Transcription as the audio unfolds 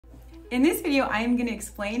In this video, I am going to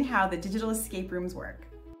explain how the digital escape rooms work.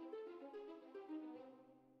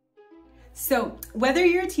 So whether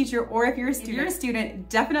you're a teacher or if you're a student,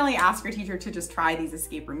 definitely ask your teacher to just try these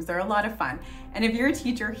escape rooms. They're a lot of fun. And if you're a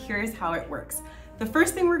teacher, here's how it works. The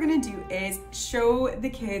first thing we're going to do is show the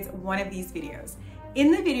kids one of these videos.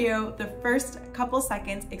 In the video, the first couple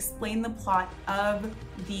seconds explain the plot of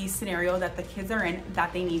the scenario that the kids are in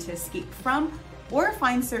that they need to escape from or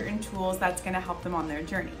find certain tools that's going to help them on their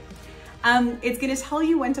journey. It's going to tell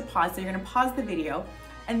you when to pause, so you're going to pause the video,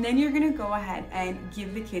 and then you're going to go ahead and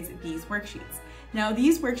give the kids these worksheets. Now,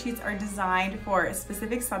 these worksheets are designed for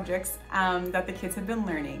specific subjects that the kids have been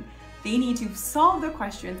learning. They need to solve the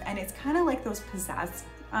questions, and it's kind of like those pizzazz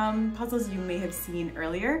puzzles you may have seen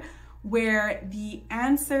earlier, where the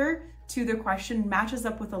answer to the question matches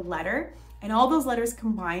up with a letter, and all those letters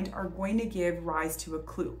combined are going to give rise to a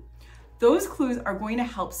clue. Those clues are going to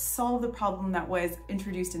help solve the problem that was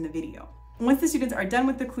introduced in the video. Once the students are done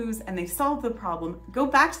with the clues and they've solved the problem, go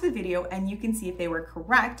back to the video and you can see if they were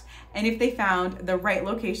correct and if they found the right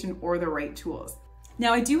location or the right tools.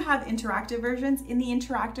 Now, I do have interactive versions. In the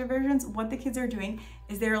interactive versions, what the kids are doing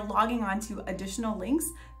is they're logging on to additional links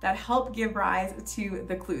that help give rise to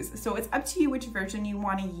the clues. So it's up to you which version you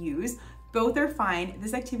want to use. Both are fine.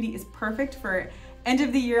 This activity is perfect for end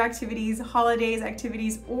of the year activities, holidays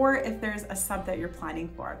activities, or if there's a sub that you're planning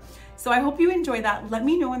for. So I hope you enjoy that. Let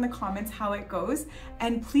me know in the comments how it goes.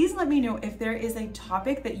 And please let me know if there is a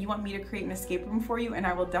topic that you want me to create an escape room for you, and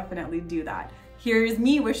I will definitely do that. Here's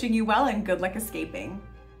me wishing you well and good luck escaping.